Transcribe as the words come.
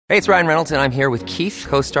Hey, it's Ryan Reynolds, and I'm here with Keith,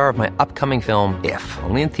 co-star of my upcoming film, If,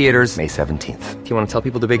 only in theaters May 17th. Do you want to tell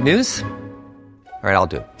people the big news? All right, I'll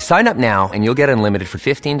do it. Sign up now and you'll get unlimited for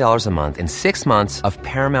 $15 a month and 6 months of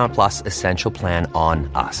Paramount Plus Essential Plan on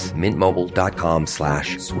us.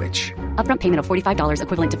 MintMobile.com/switch. Upfront payment of $45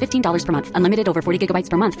 equivalent to $15 per month. Unlimited over 40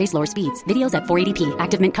 gigabytes per month. Face lower speeds. Videos at 480p.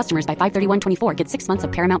 Active Mint customers by 531.24 get 6 months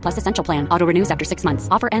of Paramount Plus Essential Plan. Auto renews after 6 months.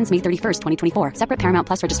 Offer ends May 31st, 2024. Separate Paramount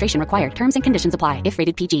Plus registration required. Terms and conditions apply if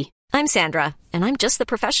rated PG. I'm Sandra, and I'm just the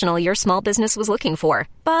professional your small business was looking for.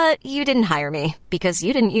 But you didn't hire me because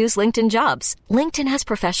you didn't use LinkedIn Jobs. LinkedIn has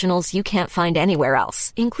professionals you can't find anywhere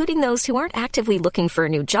else, including those who aren't actively looking for a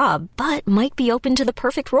new job, but might be open to the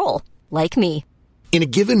perfect role, like me. In a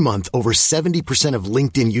given month, over 70% of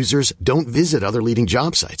LinkedIn users don't visit other leading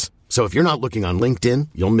job sites. So if you're not looking on LinkedIn,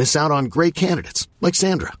 you'll miss out on great candidates like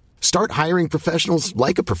Sandra. Start hiring professionals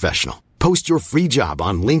like a professional. Post your free job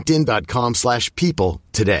on linkedin.com/people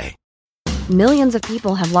today. Millions of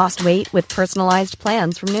people have lost weight with personalized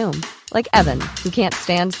plans from Noom. Like Evan, who can't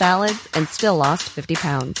stand salads and still lost 50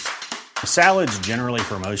 pounds. Salads generally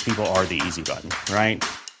for most people are the easy button, right?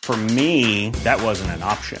 For me, that wasn't an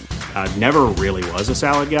option. I never really was a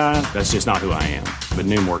salad guy. That's just not who I am. But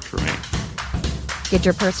Noom worked for me. Get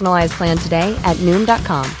your personalized plan today at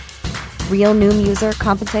Noom.com. Real Noom user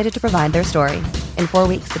compensated to provide their story. In 4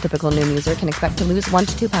 weeks, the typical Noom user can expect to lose 1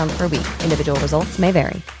 to 2 pounds per week. Individual results may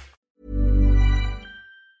vary.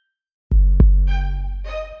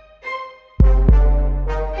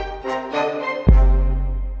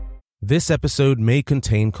 This episode may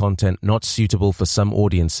contain content not suitable for some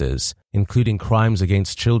audiences, including crimes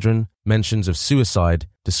against children, mentions of suicide,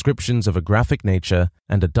 descriptions of a graphic nature,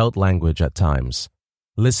 and adult language at times.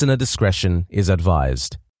 Listener discretion is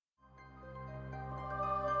advised.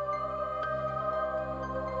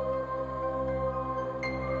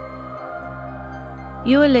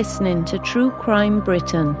 You are listening to True Crime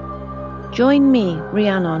Britain. Join me,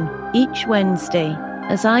 Rhiannon, each Wednesday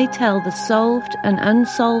as I tell the solved and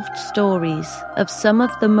unsolved stories of some of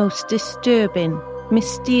the most disturbing,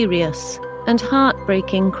 mysterious, and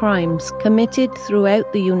heartbreaking crimes committed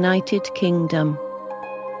throughout the United Kingdom.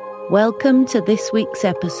 Welcome to this week's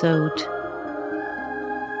episode.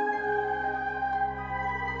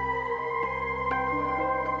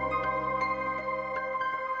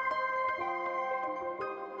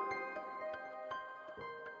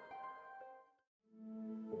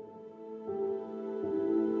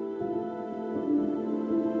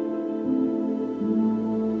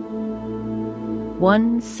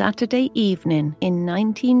 One Saturday evening in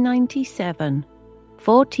 1997,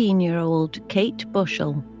 14-year-old Kate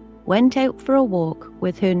Bushell went out for a walk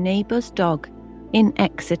with her neighbour's dog in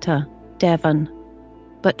Exeter, Devon.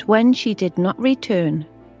 But when she did not return,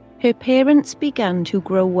 her parents began to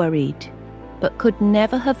grow worried, but could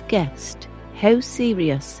never have guessed how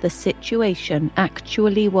serious the situation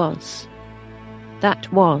actually was.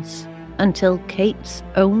 That was until Kate's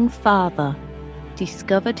own father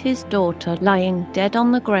discovered his daughter lying dead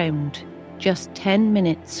on the ground just 10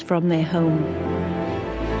 minutes from their home.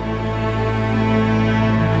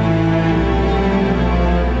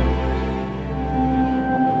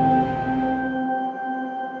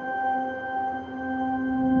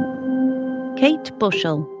 Kate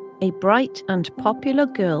Bushell, a bright and popular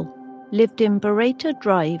girl, lived in Barrata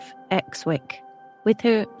Drive, Exwick, with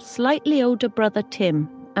her slightly older brother Tim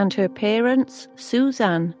and her parents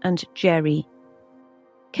Suzanne and Jerry.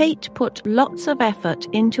 Kate put lots of effort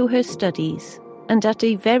into her studies and at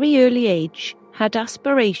a very early age had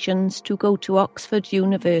aspirations to go to Oxford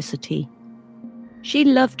University. She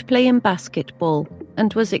loved playing basketball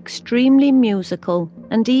and was extremely musical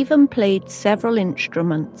and even played several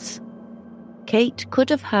instruments. Kate could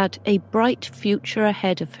have had a bright future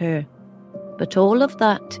ahead of her, but all of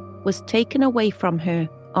that was taken away from her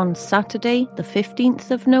on Saturday, the 15th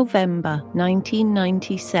of November,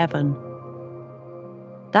 1997.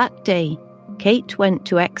 That day, Kate went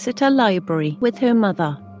to Exeter Library with her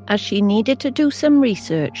mother as she needed to do some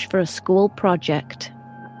research for a school project.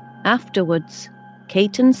 Afterwards,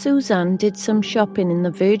 Kate and Suzanne did some shopping in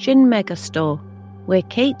the Virgin Megastore, where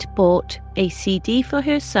Kate bought a CD for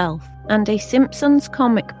herself and a Simpsons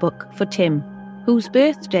comic book for Tim, whose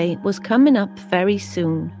birthday was coming up very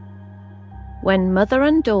soon. When mother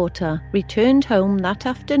and daughter returned home that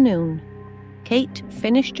afternoon, Kate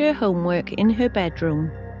finished her homework in her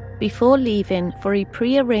bedroom before leaving for a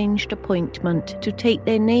pre-arranged appointment to take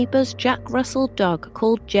their neighbour's Jack Russell dog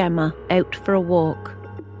called Gemma out for a walk.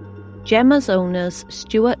 Gemma's owners,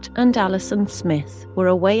 Stuart and Alison Smith, were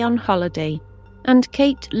away on holiday, and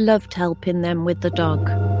Kate loved helping them with the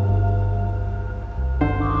dog.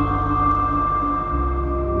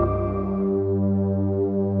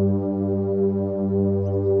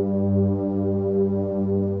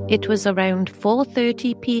 It was around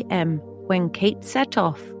 4:30 p.m. when Kate set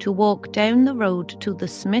off to walk down the road to the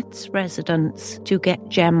Smiths' residence to get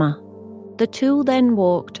Gemma. The two then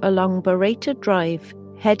walked along Barreta Drive,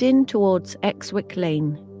 heading towards Exwick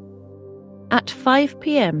Lane. At 5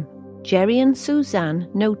 p.m, Jerry and Suzanne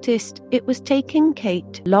noticed it was taking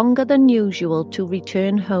Kate longer than usual to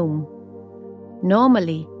return home.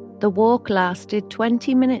 Normally, the walk lasted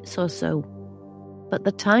 20 minutes or so, but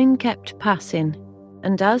the time kept passing,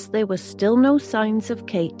 and as there were still no signs of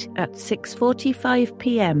Kate at 6:45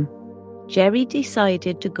 p.m, Jerry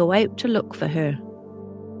decided to go out to look for her.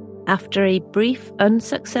 After a brief,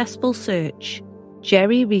 unsuccessful search,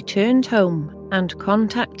 Jerry returned home and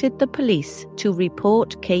contacted the police to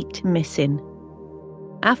report Kate missing.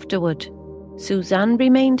 Afterward, Suzanne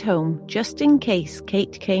remained home just in case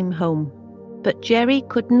Kate came home, but Jerry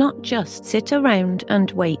could not just sit around and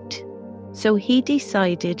wait, so he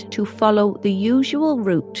decided to follow the usual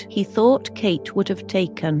route he thought Kate would have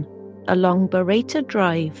taken, along Barreta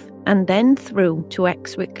Drive and then through to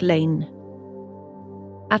Exwick Lane.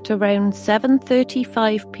 At around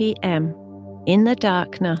 7:35 p.m, in the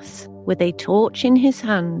darkness, with a torch in his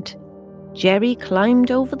hand, Jerry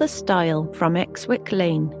climbed over the stile from Exwick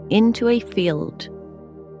Lane into a field,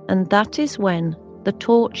 and that is when the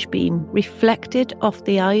torch beam reflected off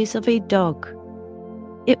the eyes of a dog.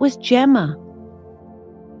 It was Gemma.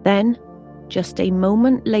 Then, just a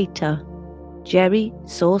moment later, Jerry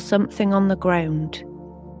saw something on the ground.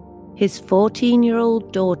 His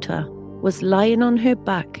 14-year-old daughter was lying on her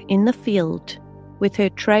back in the field, with her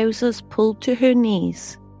trousers pulled to her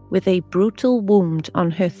knees, with a brutal wound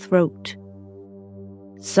on her throat.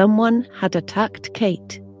 Someone had attacked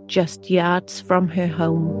Kate just yards from her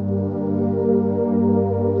home.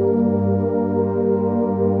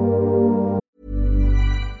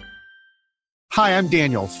 Hi, I'm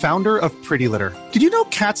Daniel, founder of Pretty Litter. Did you know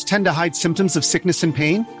cats tend to hide symptoms of sickness and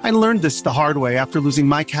pain? I learned this the hard way after losing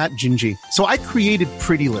my cat, Gingy. So I created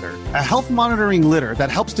Pretty Litter, a health monitoring litter that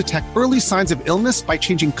helps detect early signs of illness by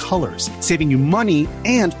changing colors, saving you money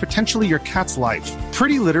and potentially your cat's life.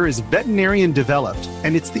 Pretty Litter is veterinarian developed,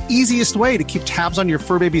 and it's the easiest way to keep tabs on your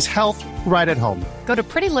fur baby's health right at home. Go to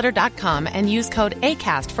prettylitter.com and use code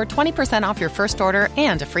ACAST for 20% off your first order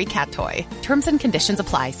and a free cat toy. Terms and conditions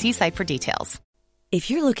apply. See site for details. If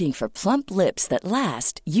you're looking for plump lips that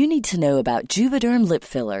last, you need to know about Juvederm lip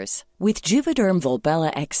fillers. With Juvederm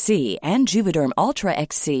Volbella XC and Juvederm Ultra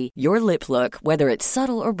XC, your lip look, whether it's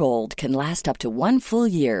subtle or bold, can last up to 1 full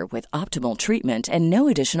year with optimal treatment and no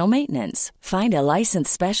additional maintenance. Find a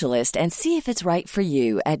licensed specialist and see if it's right for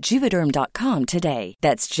you at Juvederm.com today.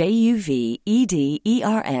 That's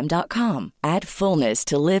JUVEDERM.com. Add fullness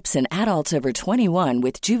to lips in adults over 21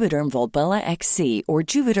 with Juvederm Volbella XC or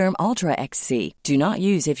Juvederm Ultra XC. Do not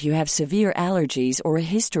use if you have severe allergies or a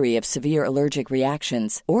history of severe allergic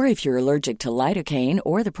reactions, or if you're allergic to lidocaine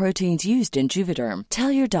or the proteins used in Juvederm. Tell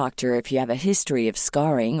your doctor if you have a history of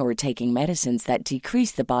scarring or taking medicines that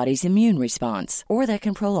decrease the body's immune response or that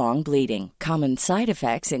can prolong bleeding. Common side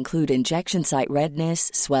effects include injection site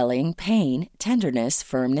redness, swelling, pain, tenderness,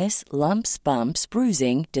 firmness, lumps, bumps,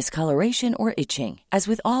 bruising, discoloration, or itching. As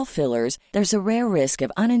with all fillers, there's a rare risk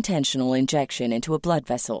of unintentional injection into a blood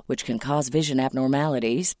vessel, which can cause vision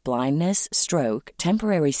abnormalities, blindness, stroke,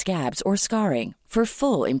 temporary scabs, or scarring. For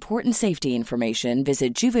full, important safety information,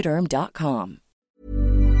 visit Juvederm.com.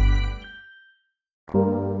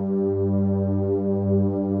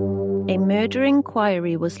 A murder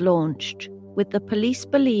inquiry was launched, with the police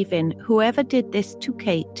believing whoever did this to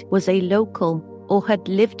Kate was a local or had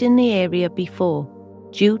lived in the area before,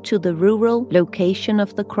 due to the rural location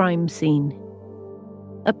of the crime scene.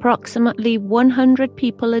 Approximately 100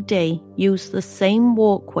 people a day used the same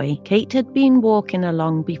walkway Kate had been walking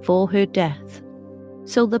along before her death,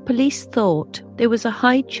 so the police thought there was a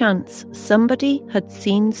high chance somebody had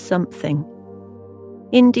seen something.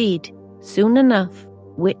 Indeed, soon enough,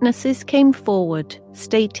 witnesses came forward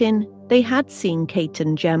stating they had seen Kate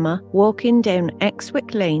and Gemma walking down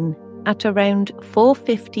Exwick Lane at around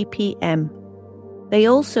 4:50 p.m. They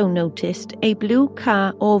also noticed a blue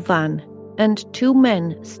car or van and 2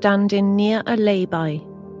 men standing near a lay-by.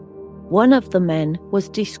 One of the men was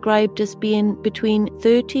described as being between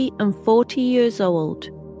 30 and 40 years old,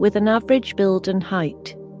 with an average build and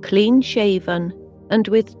height, clean-shaven, and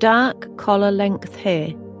with dark collar-length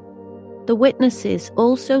hair. The witnesses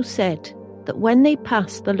also said that when they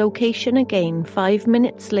passed the location again 5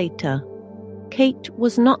 minutes later, Kate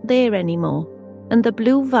was not there anymore, and the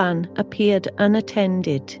blue van appeared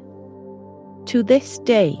unattended. To this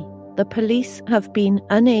day, the police have been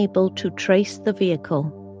unable to trace the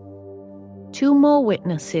vehicle. 2 more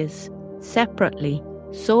witnesses, separately,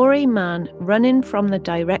 saw a man running from the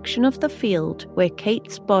direction of the field where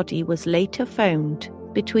Kate's body was later found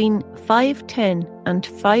between 5:10 and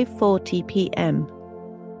 5:40 p.m.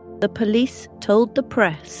 The police told the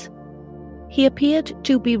press, "He appeared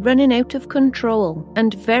to be running out of control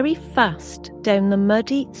and very fast down the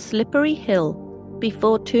muddy, slippery hill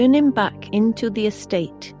before turning back into the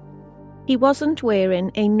estate. He wasn't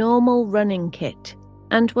wearing a normal running kit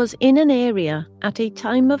and was in an area at a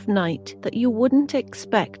time of night that you wouldn't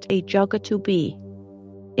expect a jogger to be.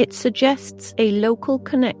 It suggests a local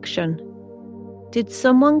connection. Did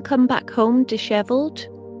someone come back home dishevelled,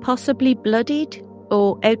 possibly bloodied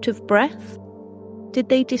or out of breath? Did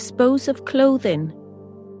they dispose of clothing?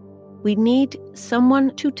 We need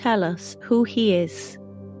someone to tell us who he is."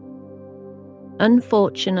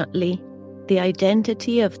 Unfortunately, the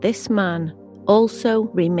identity of this man also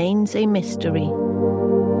remains a mystery.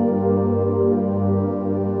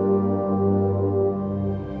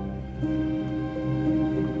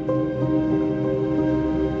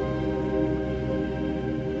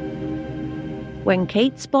 When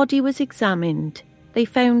Kate's body was examined, they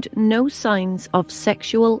found no signs of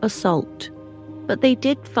sexual assault, but they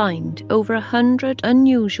did find over 100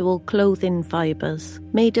 unusual clothing fibres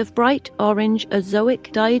made of bright orange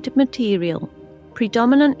azoic dyed material,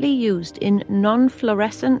 predominantly used in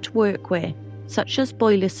non-fluorescent workwear such as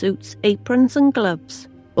boiler suits, aprons and gloves,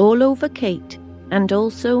 all over Kate and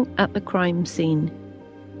also at the crime scene.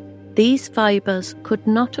 These fibres could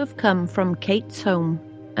not have come from Kate's home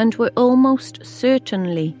and were almost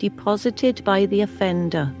certainly deposited by the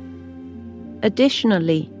offender.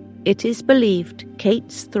 Additionally, it is believed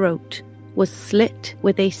Kate's throat was slit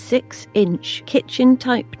with a 6-inch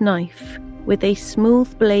kitchen-type knife with a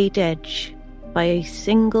smooth blade edge by a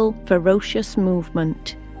single ferocious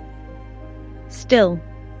movement. Still,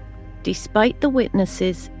 despite the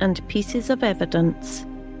witnesses and pieces of evidence,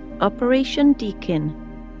 Operation Deakin,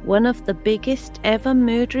 one of the biggest ever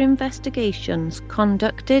murder investigations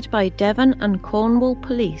conducted by Devon and Cornwall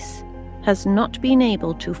police, has not been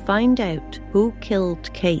able to find out who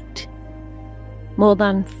killed Kate. More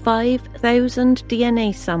than 5,000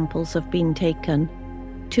 DNA samples have been taken,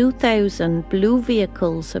 2,000 blue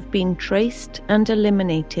vehicles have been traced and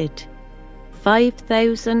eliminated,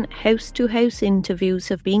 5,000 house-to-house interviews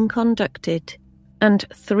have been conducted, and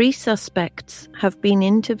 3 suspects have been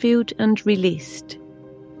interviewed and released.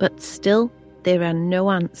 But still, there are no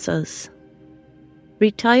answers.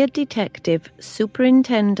 Retired Detective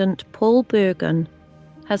Superintendent Paul Bergen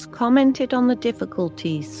has commented on the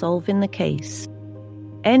difficulties solving the case.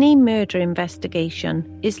 Any murder investigation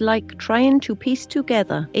is like trying to piece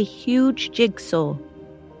together a huge jigsaw.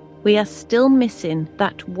 We are still missing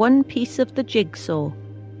that one piece of the jigsaw.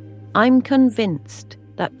 I'm convinced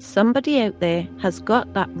that somebody out there has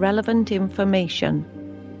got that relevant information.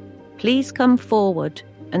 Please come forward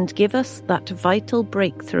and give us that vital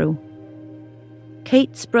breakthrough.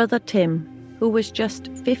 Kate's brother Tim, who was just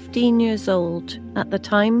 15 years old at the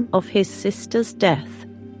time of his sister's death,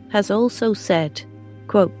 has also said,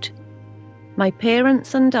 quote, "My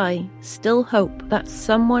parents and I still hope that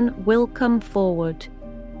someone will come forward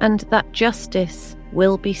and that justice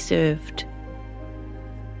will be served."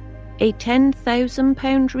 A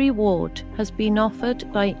 £10,000 reward has been offered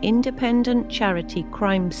by independent charity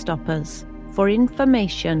Crime Stoppers for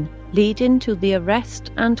information leading to the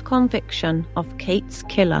arrest and conviction of Kate's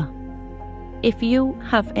killer. If you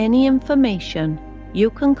have any information, you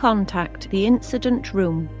can contact the incident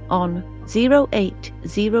room on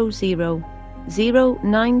 0800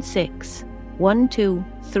 096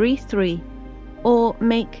 1233 or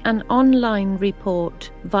make an online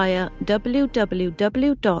report via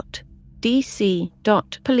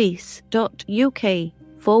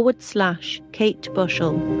www.dc.police.uk/Kate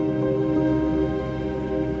Bushell.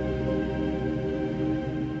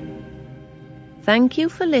 Thank you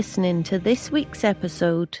for listening to this week's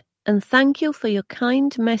episode, and thank you for your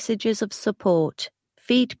kind messages of support,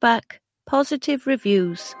 feedback, positive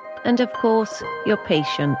reviews, and of course, your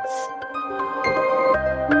patience.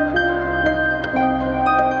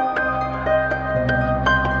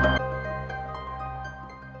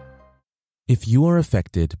 If you are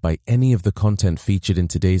affected by any of the content featured in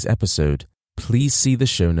today's episode, please see the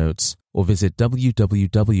show notes or visit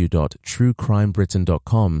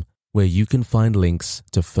www.truecrimebritain.com, where you can find links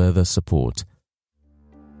to further support.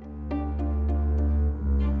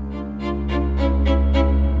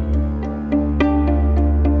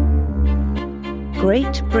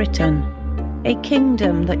 Great Britain, a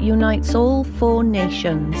kingdom that unites all 4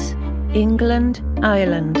 nations, England,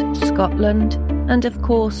 Ireland, Scotland, and of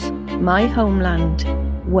course, my homeland,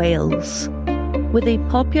 Wales. With a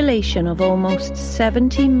population of almost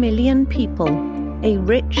 70 million people, a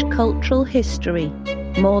rich cultural history,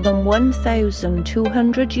 more than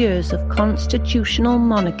 1,200 years of constitutional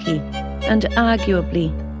monarchy, and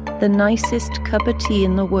arguably the nicest cup of tea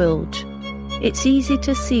in the world, it's easy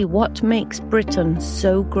to see what makes Britain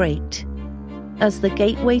so great. As the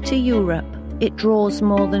gateway to Europe, it draws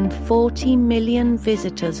more than 40 million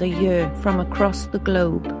visitors a year from across the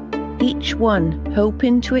globe, each one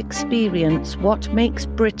hoping to experience what makes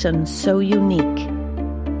Britain so unique.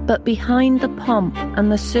 But behind the pomp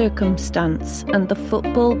and the circumstance and the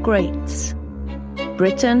football greats,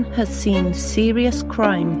 Britain has seen serious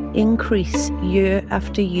crime increase year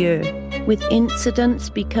after year, with incidents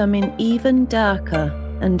becoming even darker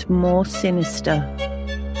and more sinister.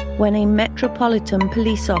 When a Metropolitan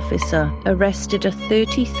Police officer arrested a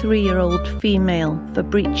 33-year-old female for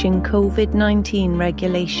breaching COVID-19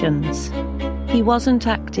 regulations, he wasn't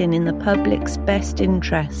acting in the public's best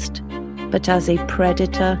interest, but as a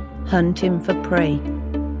predator hunting for prey.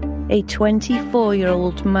 A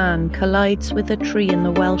 24-year-old man collides with a tree in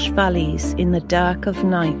the Welsh valleys in the dark of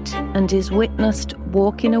night and is witnessed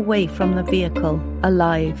walking away from the vehicle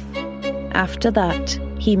alive. After that,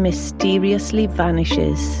 he mysteriously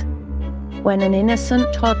vanishes. When an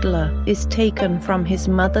innocent toddler is taken from his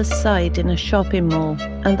mother's side in a shopping mall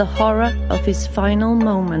and the horror of his final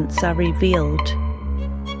moments are revealed.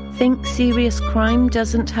 Think serious crime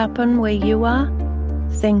doesn't happen where you are?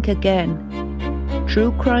 Think again.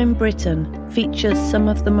 True Crime Britain features some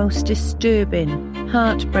of the most disturbing,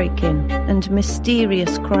 heartbreaking, and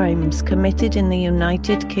mysterious crimes committed in the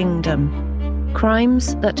United Kingdom.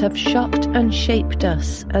 Crimes that have shocked and shaped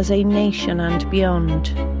us as a nation and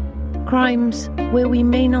beyond. Crimes where we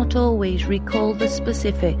may not always recall the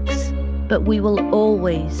specifics, but we will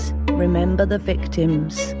always remember the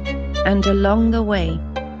victims. And along the way,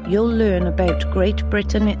 you'll learn about Great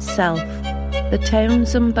Britain itself, the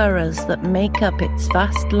towns and boroughs that make up its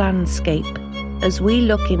vast landscape, as we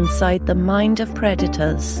look inside the mind of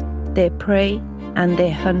predators, their prey and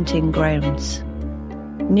their hunting grounds.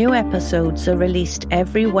 New episodes are released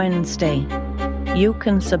every Wednesday. You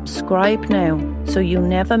can subscribe now so you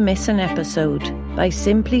never miss an episode by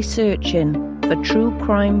simply searching for True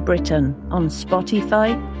Crime Britain on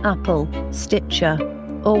Spotify, Apple, Stitcher,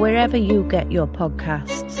 or wherever you get your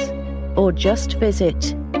podcasts. Or just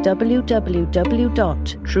visit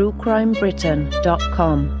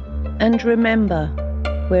www.truecrimebritain.com. And remember,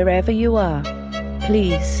 wherever you are,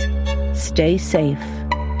 please stay safe.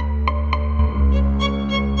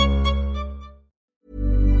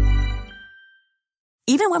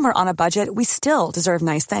 Even when we're on a budget, we still deserve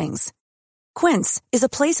nice things. Quince is a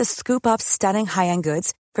place to scoop up stunning high-end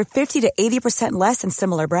goods for 50 to 80% less than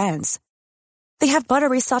similar brands. They have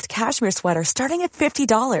buttery soft cashmere sweaters starting at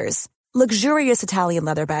 $50, luxurious Italian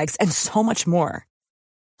leather bags, and so much more.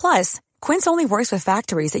 Plus, Quince only works with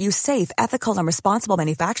factories that use safe, ethical, and responsible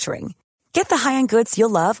manufacturing. Get the high-end goods you'll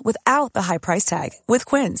love without the high price tag with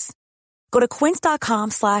Quince. Go to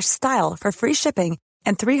quince.com/style for free shipping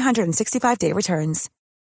and 365-day returns.